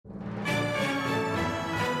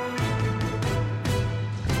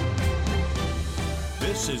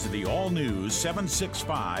This is the all-new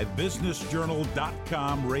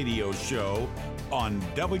 765businessjournal.com radio show on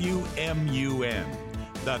WMUN,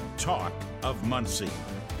 the talk of Muncie.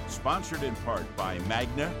 Sponsored in part by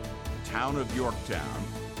Magna, Town of Yorktown,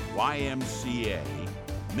 YMCA,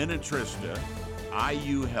 Minnetrista,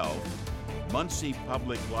 IU Health, Muncie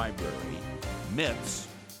Public Library, MITS,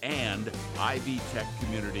 and Ivy Tech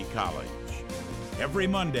Community College. Every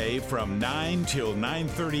Monday from 9 till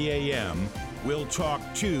 9:30 a.m., we'll talk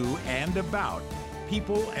to and about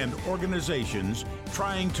people and organizations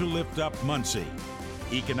trying to lift up Muncie,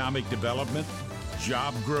 economic development,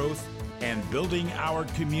 job growth, and building our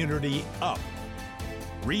community up.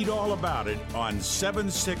 Read all about it on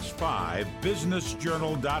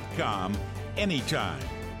 765businessjournal.com anytime,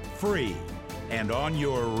 free, and on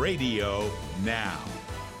your radio now.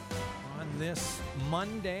 On this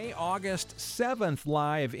Monday, August 7th,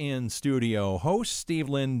 live in studio, host Steve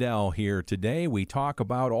Lindell here today. We talk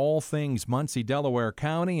about all things Muncie, Delaware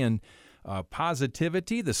County, and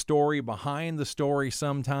positivity, the story behind the story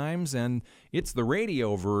sometimes, and it's the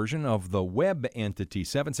radio version of the web entity,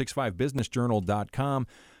 765businessjournal.com.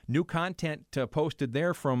 New content posted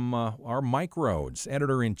there from our Mike Rhodes,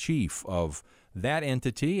 editor-in-chief of that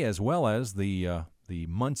entity, as well as the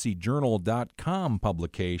MuncieJournal.com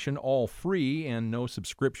publication, all free and no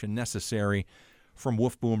subscription necessary from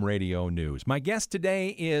Wolf Boom Radio News. My guest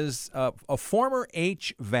today is a former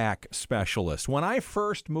HVAC specialist. When I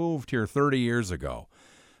first moved here 30 years ago,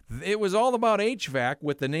 it was all about HVAC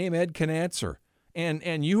with the name Ed Conatser.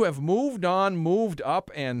 And you have moved on, moved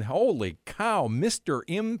up, and holy cow, Mr.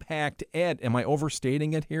 Impact Ed. Am I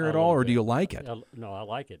overstating it here at all, or do you like it? No, I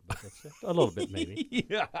like it, but it's a little bit maybe.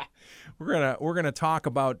 Yeah, we're gonna talk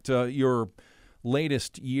about your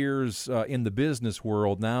latest years in the business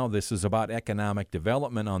world. Now, this is about economic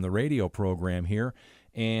development on the radio program here,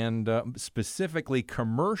 and specifically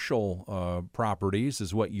commercial properties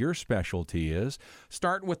is what your specialty is.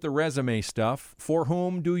 Start with the resume stuff. For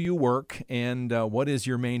whom do you work, and what is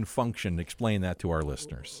your main function? Explain that to our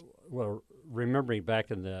listeners. Well, remembering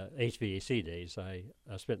back in the HVAC days, I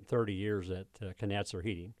spent 30 years at Conatser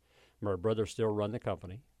Heating. My brother still run the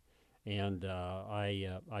company, and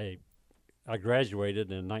I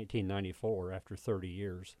graduated in 1994 after 30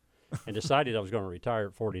 years and decided I was going to retire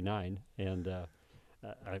at 49, and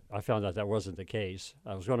I found out that wasn't the case.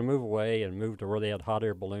 I was going to move away and move to where they had hot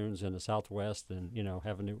air balloons in the Southwest and,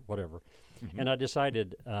 have a new whatever. Mm-hmm. And I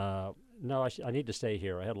decided, no, I need to stay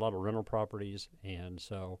here. I had a lot of rental properties, and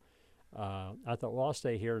so I thought, well, I'll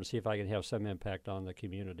stay here and see if I can have some impact on the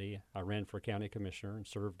community. I ran for county commissioner and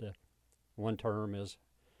served one term as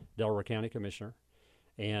Delaware County Commissioner.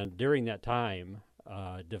 And during that time,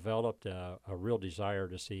 developed a real desire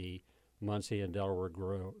to see Muncie and Delaware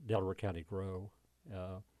County grow.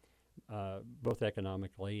 Both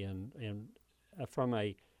economically and from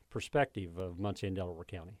a perspective of Muncie and Delaware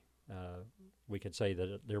County. We could say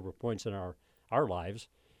that there were points in our lives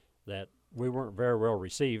that we weren't very well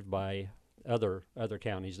received by other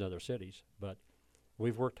counties and other cities, but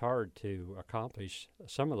we've worked hard to accomplish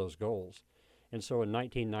some of those goals. And so in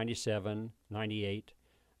 1997, 98,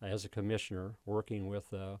 as a commissioner, working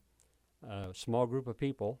with a small group of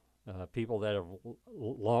people that have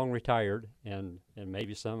long retired and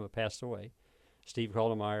maybe some have passed away. Steve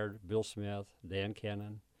Coldemeyer, Bill Smith, Dan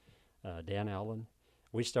Cannon, Dan Allen.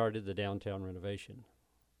 We started the downtown renovation.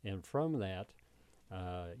 And from that,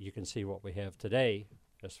 you can see what we have today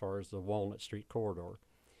as far as the Walnut Street corridor.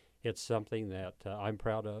 It's something that I'm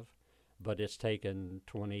proud of, but it's taken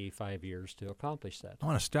 25 years to accomplish that. I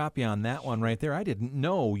want to stop you on that one right there. I didn't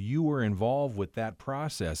know you were involved with that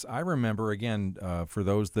process. I remember, again, for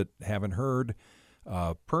those that haven't heard,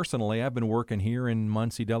 personally, I've been working here in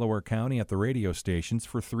Muncie, Delaware County at the radio stations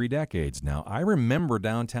for 3 decades now. I remember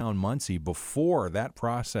downtown Muncie before that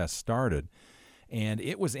process started, and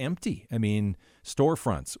it was empty. I mean,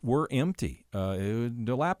 storefronts were empty,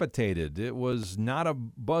 dilapidated. It was not a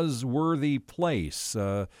buzzworthy place.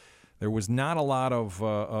 There was not a lot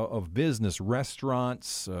of business,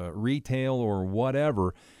 restaurants, retail, or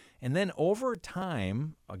whatever. And then over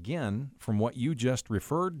time, again, from what you just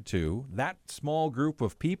referred to, that small group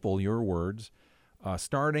of people, your words,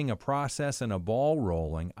 starting a process and a ball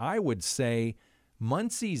rolling, I would say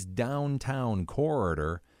Muncie's downtown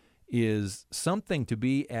corridor is something to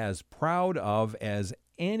be as proud of as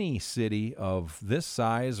any city of this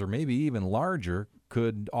size or maybe even larger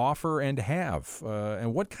could offer and have.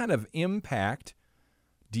 And what kind of impact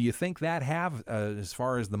do you think that have as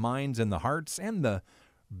far as the minds and the hearts and the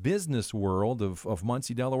business world of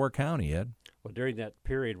Muncie, Delaware County, Ed? Well, during that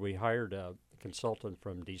period, we hired a consultant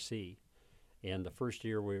from D.C., And the first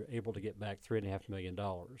year we were able to get back $3.5 million.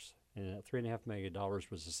 And that $3.5 million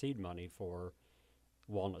was the seed money for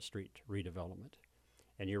Walnut Street redevelopment.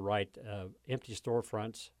 And you're right, empty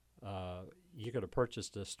storefronts, you could have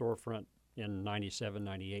purchased a storefront in 97,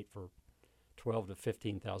 98 for $12,000 to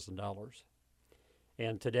 $15,000.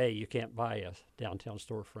 And today you can't buy a downtown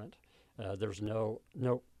storefront. There's no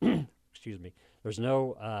excuse me, there's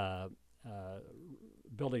no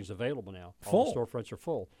buildings available now. Full. All the storefronts are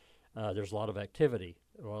full. There's a lot of activity.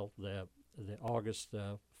 Well, the August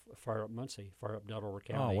Fire Up Muncie, Fire Up Delaware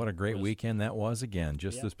County. Oh, what a great weekend that was again,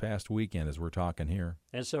 just this past weekend as we're talking here.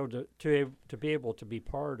 And so to be able to be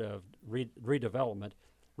part of redevelopment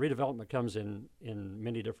comes in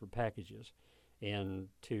many different packages. And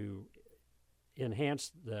to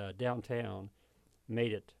enhance the downtown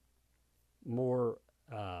made it more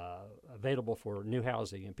available for new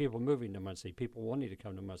housing and people moving to Muncie, people wanting to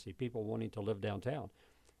come to Muncie, people wanting to live downtown.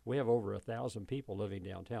 We have over 1,000 people living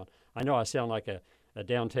downtown. I know I sound like a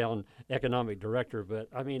downtown economic director, but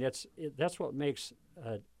I mean that's what makes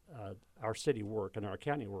our city work and our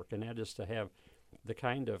county work, and that is to have the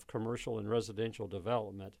kind of commercial and residential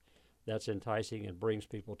development that's enticing and brings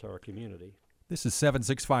people to our community. This is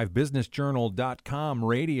 765businessjournal.com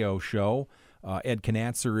radio show. Ed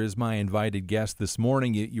Conatser is my invited guest this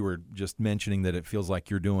morning. You were just mentioning that it feels like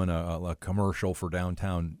you're doing a commercial for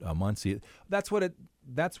downtown Muncie.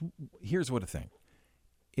 Here's what I think.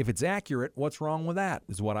 If it's accurate, what's wrong with that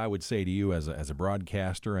is what I would say to you as a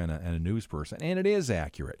broadcaster and a news person. And it is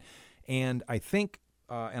accurate. And I think,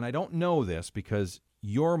 and I don't know this because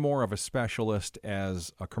you're more of a specialist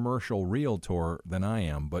as a commercial realtor than I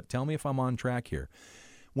am, but tell me if I'm on track here.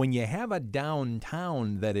 When you have a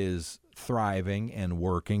downtown that is thriving and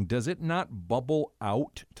working, does it not bubble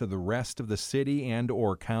out to the rest of the city and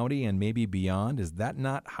or county and maybe beyond? Is that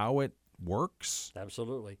not how it works?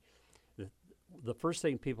 Absolutely. The first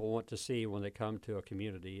thing people want to see when they come to a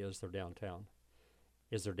community is their downtown.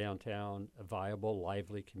 Is their downtown a viable,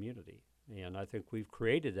 lively community? And I think we've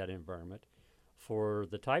created that environment for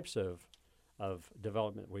the types of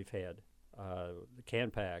development we've had, the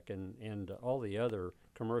CanPack and all the other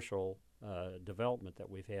commercial development that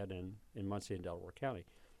we've had in Muncie and Delaware County.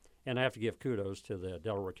 And I have to give kudos to the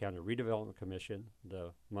Delaware County Redevelopment Commission,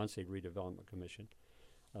 the Muncie Redevelopment Commission.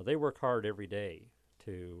 They work hard every day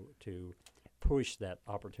to push that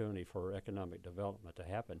opportunity for economic development to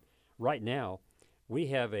happen. Right now, we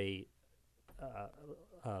have a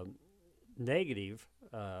negative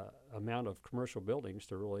amount of commercial buildings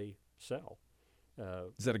to really sell.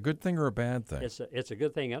 Is that a good thing or a bad thing? It's a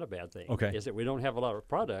good thing and a bad thing. Okay. Is that we don't have a lot of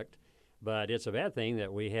product, but it's a bad thing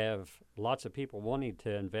that we have lots of people wanting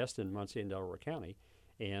to invest in Muncie and Delaware County,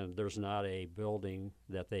 and there's not a building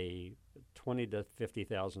that 20 to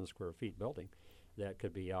 50,000 square feet building that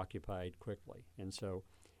could be occupied quickly. And so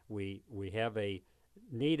we have a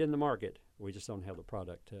need in the market. We just don't have the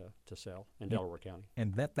product to sell in Delaware County.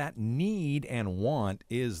 And that need and want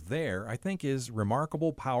is there, I think, is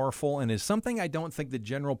remarkable, powerful, and is something I don't think the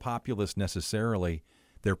general populace necessarily,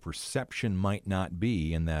 their perception might not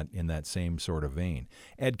be in that same sort of vein.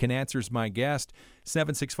 Ed Conatser's my guest.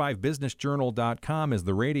 765businessjournal.com is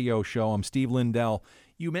the radio show. I'm Steve Lindell.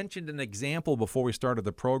 You mentioned an example before we started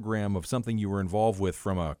the program of something you were involved with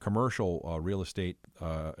from a commercial real estate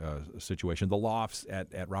situation, the lofts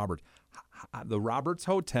at Roberts. The Roberts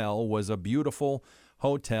Hotel was a beautiful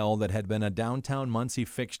hotel that had been a downtown Muncie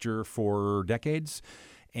fixture for decades,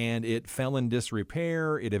 and it fell in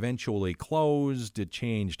disrepair. It eventually closed. It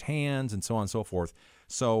changed hands, and so on and so forth.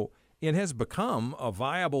 So it has become a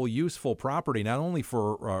viable, useful property, not only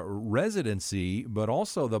for residency, but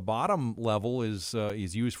also the bottom level is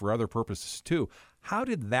used for other purposes too. How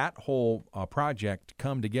did that whole project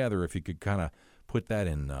come together, if you could kind of put that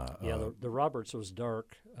in? The Roberts was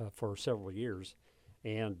dark for several years,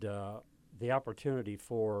 and the opportunity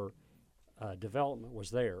for development was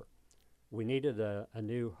there. We needed a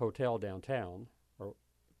new hotel downtown.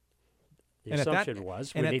 The assumption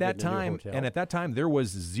was we needed a new hotel. And at that time, there was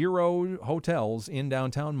 0 hotels in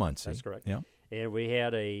downtown Muncie. That's correct. Yeah. And we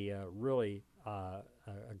had a really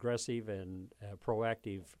aggressive and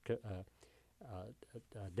proactive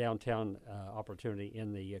downtown opportunity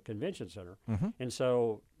in the convention center. Mm-hmm. And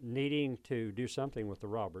so needing to do something with the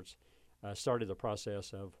Roberts started the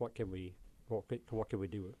process of what can we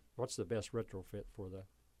do? What's the best retrofit for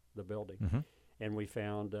the building? Mm-hmm. And we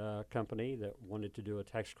found a company that wanted to do a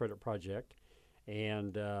tax credit project,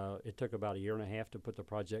 and it took about 1.5 years to put the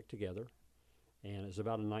project together, and it's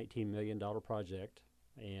about a $19 million project.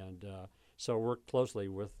 And so worked closely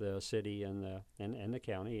with the city and the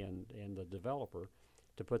county and the developer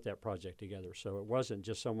to put that project together. So it wasn't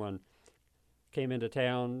just someone came into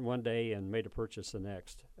town one day and made a purchase the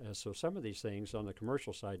next. So some of these things on the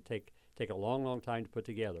commercial side take a long, long time to put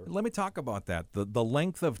together. Let me talk about that. The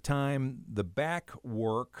length of time, the back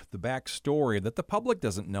work, the back story that the public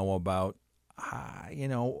doesn't know about,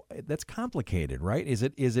 that's complicated, right? Is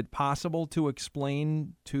it possible to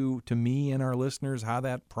explain to me and our listeners how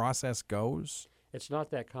that process goes? It's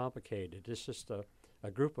not that complicated. It's just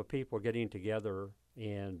a group of people getting together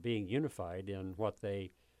and being unified in what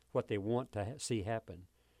they want to see happen.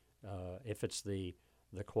 If it's the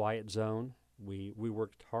quiet zone, we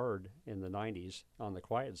worked hard in the 90s on the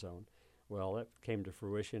quiet zone. Well, it came to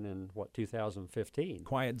fruition in, 2015.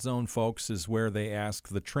 Quiet zone, folks, is where they ask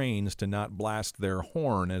the trains to not blast their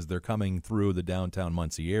horn as they're coming through the downtown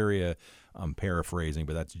Muncie area. I'm paraphrasing,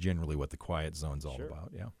 but that's generally what the quiet zone's all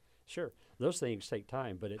about, yeah. Sure. Those things take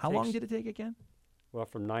time, but How long did it take again? Well,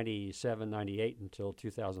 from 97, 98 until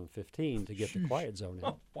 2015 to get the quiet zone in.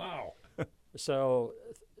 Oh, wow. So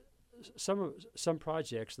some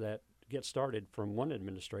projects that get started from one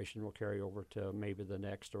administration will carry over to maybe the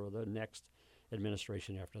next or the next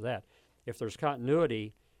administration after that. If there's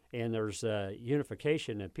continuity and there's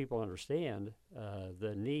unification and people understand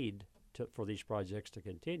the need for these projects to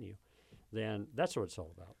continue, then that's what it's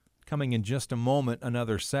all about. Coming in just a moment,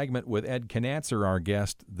 another segment with Ed Conatser, our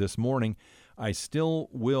guest this morning. I still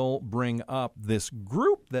will bring up this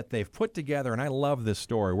group that they've put together, and I love this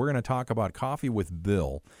story. We're going to talk about Coffee with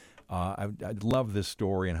Bill. I love this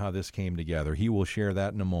story and how this came together. He will share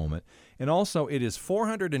that in a moment. And also, it is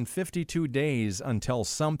 452 days until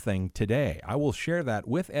something today. I will share that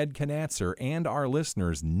with Ed Conatser and our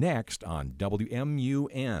listeners next on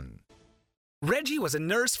WMUN. Reggie was a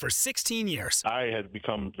nurse for 16 years. I had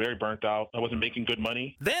become very burnt out. I wasn't making good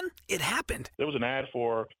money. Then it happened. There was an ad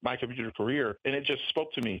for My Computer Career, and it just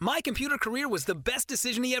spoke to me. My Computer Career was the best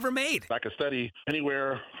decision he ever made. I could study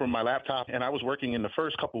anywhere from my laptop, and I was working in the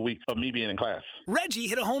first couple weeks of me being in class. Reggie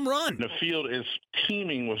hit a home run. The field is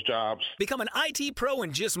teeming with jobs. Become an IT pro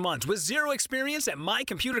in just months with zero experience at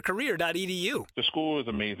mycomputercareer.edu. The school is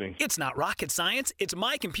amazing. It's not rocket science. It's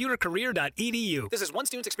mycomputercareer.edu. This is one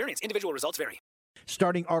student's experience. Individual results vary.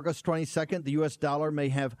 Starting August 22nd, the U.S. dollar may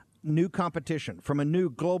have new competition from a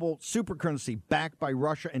new global supercurrency backed by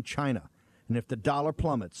Russia and China. And if the dollar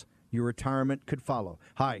plummets, your retirement could follow.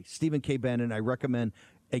 Hi, Stephen K. Bannon. I recommend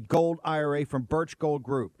a gold IRA from Birch Gold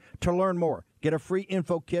Group. To learn more, get a free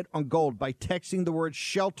info kit on gold by texting the word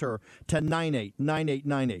SHELTER to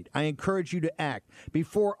 989898. I encourage you to act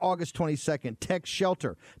before August 22nd. Text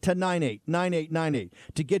SHELTER to 989898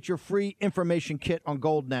 to get your free information kit on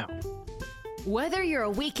gold now. Whether you're a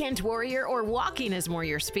weekend warrior or walking is more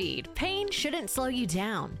your speed, pain shouldn't slow you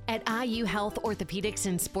down. At IU Health Orthopedics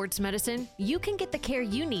and Sports Medicine, you can get the care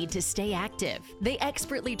you need to stay active. They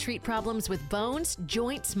expertly treat problems with bones,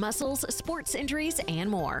 joints, muscles, sports injuries,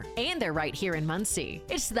 and more. And they're right here in Muncie.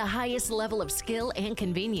 It's the highest level of skill and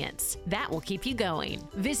convenience. That will keep you going.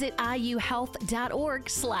 Visit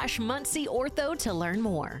iuhealth.org/Muncie Ortho to learn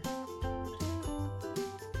more.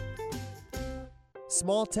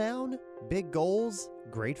 Small town, big goals,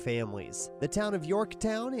 great families. The town of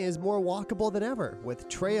Yorktown is more walkable than ever, with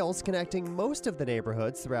trails connecting most of the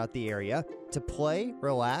neighborhoods throughout the area to play,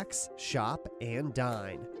 relax, shop, and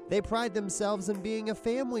dine. They pride themselves in being a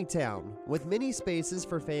family town, with many spaces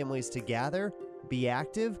for families to gather, be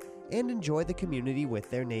active, and enjoy the community with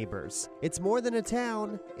their neighbors. It's more than a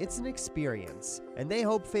town, it's an experience, and they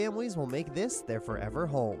hope families will make this their forever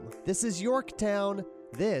home. This is Yorktown.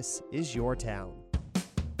 This is your town.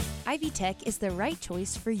 Ivy Tech is the right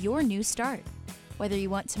choice for your new start. Whether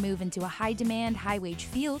you want to move into a high-demand, high-wage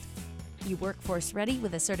field, you workforce-ready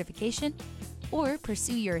with a certification, or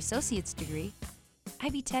pursue your associate's degree,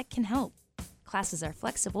 Ivy Tech can help. Classes are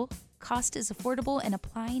flexible, cost is affordable, and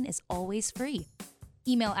applying is always free.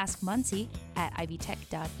 Email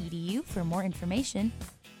askmuncie@ivytech.edu for more information,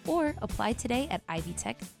 or apply today at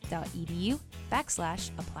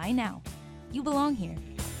ivytech.edu/apply now. You belong here.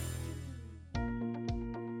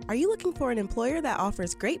 Are you looking for an employer that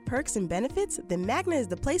offers great perks and benefits? Then Magna is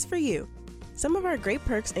the place for you. Some of our great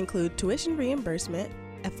perks include tuition reimbursement,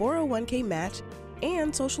 a 401k match,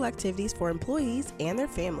 and social activities for employees and their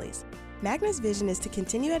families. Magna's vision is to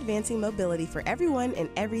continue advancing mobility for everyone and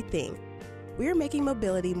everything. We are making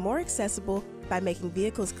mobility more accessible by making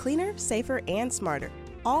vehicles cleaner, safer, and smarter,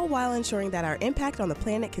 all while ensuring that our impact on the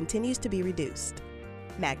planet continues to be reduced.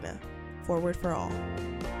 Magna, forward for all.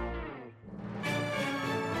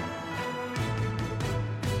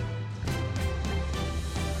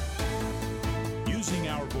 Using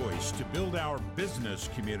our voice to build our business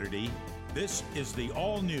community, this is the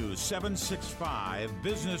all-new 765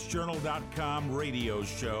 BusinessJournal.com radio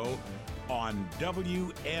show on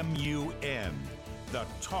WMUN, the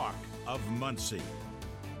talk of Muncie.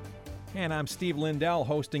 And I'm Steve Lindell,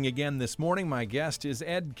 hosting again this morning. My guest is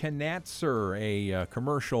Ed Conatser, a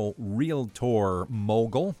commercial realtor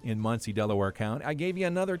mogul in Muncie, Delaware County. I gave you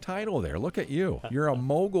another title there. Look at you. You're a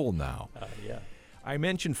mogul now. Yeah. I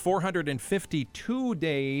mentioned 452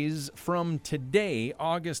 days from today,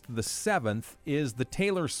 August the 7th, is the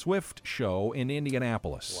Taylor Swift show in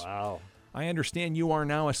Indianapolis. Wow. I understand you are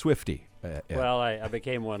now a Swiftie. Well, I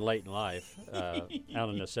became one late in life, out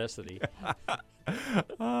of necessity.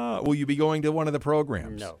 Will you be going to one of the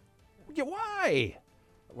programs? No. Why?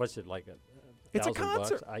 What's it like? It's a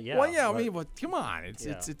concert. Yeah. Well, yeah. I mean, come on.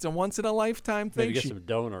 It's a once in a lifetime thing. Maybe get some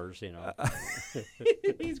donors.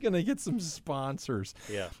 He's going to get some sponsors.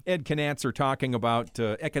 Yeah. Ed Conatser talking about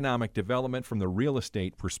economic development from the real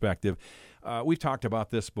estate perspective. We've talked about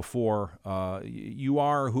this before. You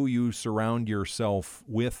are who you surround yourself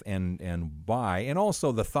with and by, and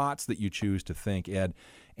also the thoughts that you choose to think, Ed.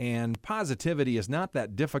 And positivity is not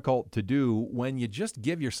that difficult to do when you just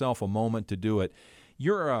give yourself a moment to do it.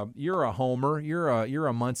 You're a homer. You're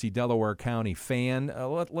a Muncie, Delaware County fan.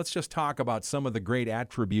 Let's just talk about some of the great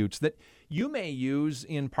attributes that you may use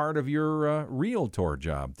in part of your realtor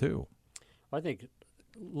job too. I think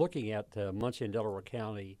looking at Muncie and Delaware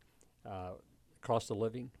County, cost of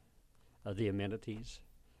living, the amenities,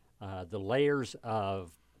 the layers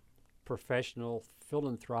of professional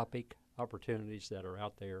philanthropic opportunities that are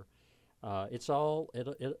out there. It's all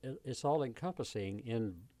encompassing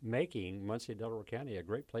in making Muncie, Delaware County a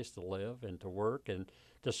great place to live and to work and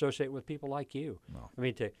to associate with people like you. No. I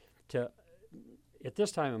mean, to at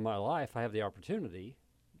this time in my life, I have the opportunity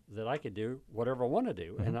that I could do whatever I want to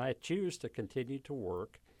do, and I choose to continue to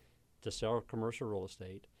work, to sell commercial real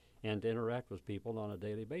estate, and to interact with people on a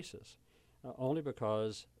daily basis, only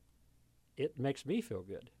because it makes me feel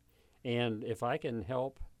good. And if I can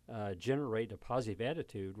help generate a positive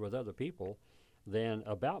attitude with other people, then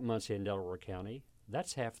about Muncie and Delaware County,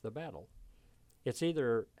 that's half the battle. It's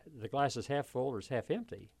either the glass is half full or it's half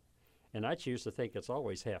empty, and I choose to think it's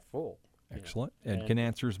always half full. Excellent. Ed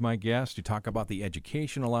Conatser is my guest. You talk about the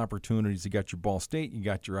educational opportunities. You got your Ball State, you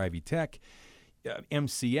got your Ivy Tech.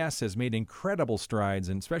 MCS has made incredible strides,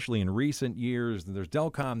 and especially in recent years. There's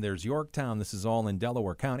Delcom, there's Yorktown. This is all in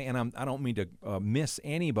Delaware County, and I don't mean to miss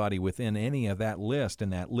anybody within any of that list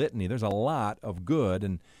and that litany. There's a lot of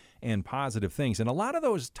good and positive things, and a lot of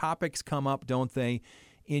those topics come up, don't they,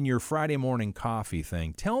 in your Friday morning coffee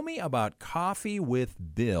thing. Tell me about Coffee with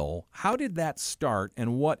Bill. How did that start,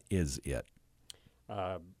 and what is it?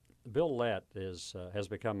 Bill Lett has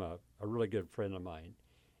become a really good friend of mine.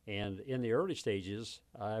 And in the early stages,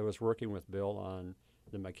 I was working with Bill on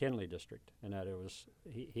the McKinley district, and that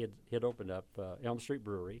he had opened up Elm Street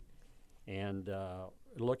Brewery, and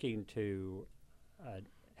looking to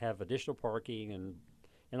have additional parking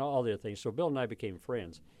and all the other things. So Bill and I became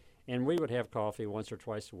friends, and we would have coffee once or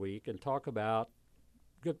twice a week and talk about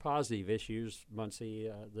good positive issues,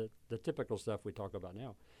 Muncie, the typical stuff we talk about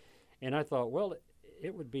now. And I thought, well,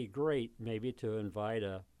 it would be great maybe to invite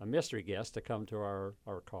a mystery guest to come to our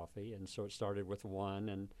coffee. And so it started with one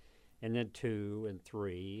and then two and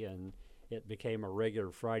three, and it became a regular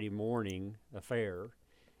Friday morning affair.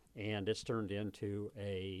 And it's turned into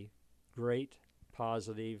a great,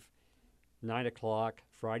 positive 9 o'clock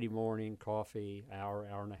Friday morning coffee, hour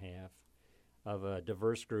and a half of a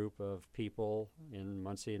diverse group of people in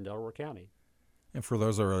Muncie and Delaware County. And for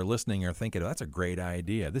those that are listening or thinking, oh, that's a great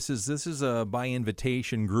idea. This is a by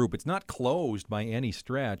invitation group. It's not closed by any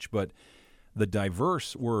stretch, but the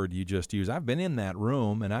diverse word you just used, I've been in that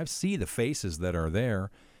room and I see the faces that are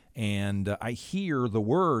there, and I hear the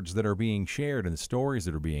words that are being shared and the stories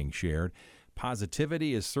that are being shared.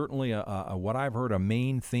 Positivity is certainly what I've heard, a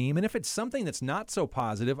main theme. And if it's something that's not so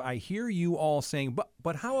positive, I hear you all saying,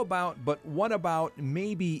 but how about, but what about,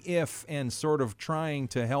 maybe if, and sort of trying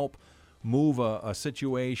to help move a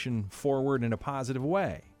situation forward in a positive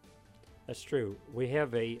way. That's true. We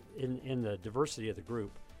have in the diversity of the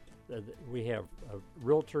group, we have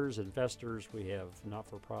realtors, investors, we have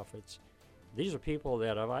not-for-profits. These are people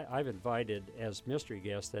that I've invited as mystery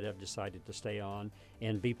guests that have decided to stay on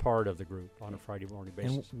and be part of the group on a Friday morning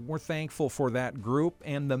basis. And we're thankful for that group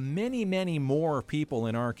and the many, many more people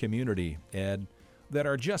in our community, Ed, that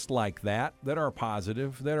are just like that are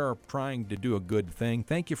positive, that are trying to do a good thing.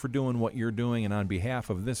 Thank you for doing what you're doing, and on behalf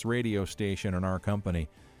of this radio station and our company,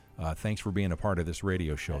 thanks for being a part of this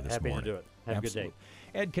radio show this morning. Happy to do it. Have a good day.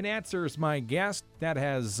 Ed Conatser is my guest. That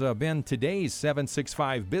has been today's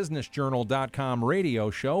 765businessjournal.com radio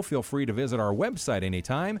show. Feel free to visit our website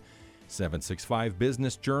anytime,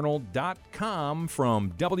 765businessjournal.com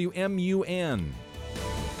from WMUN.